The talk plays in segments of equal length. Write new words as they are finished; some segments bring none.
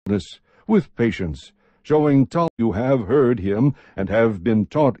with patience, showing tolerance. You have heard him and have been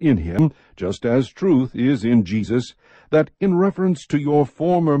taught in him, just as truth is in Jesus, that in reference to your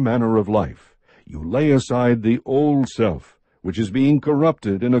former manner of life, you lay aside the old self, which is being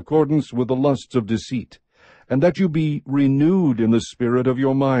corrupted in accordance with the lusts of deceit, and that you be renewed in the spirit of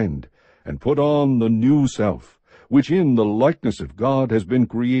your mind, and put on the new self, which in the likeness of God has been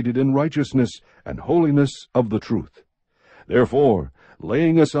created in righteousness and holiness of the truth. Therefore,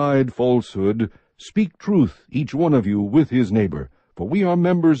 laying aside falsehood, speak truth, each one of you, with his neighbor, for we are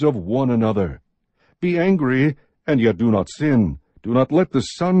members of one another. Be angry, and yet do not sin. Do not let the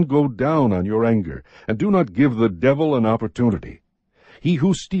sun go down on your anger, and do not give the devil an opportunity. He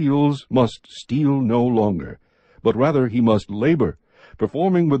who steals must steal no longer, but rather he must labor,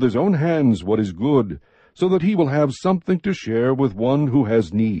 performing with his own hands what is good, so that he will have something to share with one who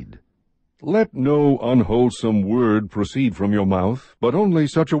has need. Let no unwholesome word proceed from your mouth, but only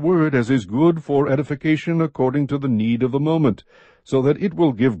such a word as is good for edification according to the need of the moment, so that it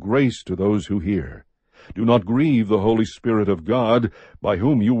will give grace to those who hear. Do not grieve the Holy Spirit of God, by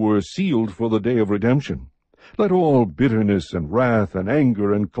whom you were sealed for the day of redemption. Let all bitterness and wrath and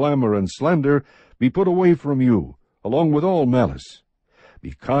anger and clamor and slander be put away from you, along with all malice.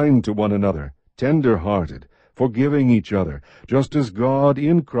 Be kind to one another, tender-hearted, forgiving each other, just as God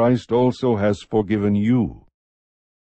in Christ also has forgiven you.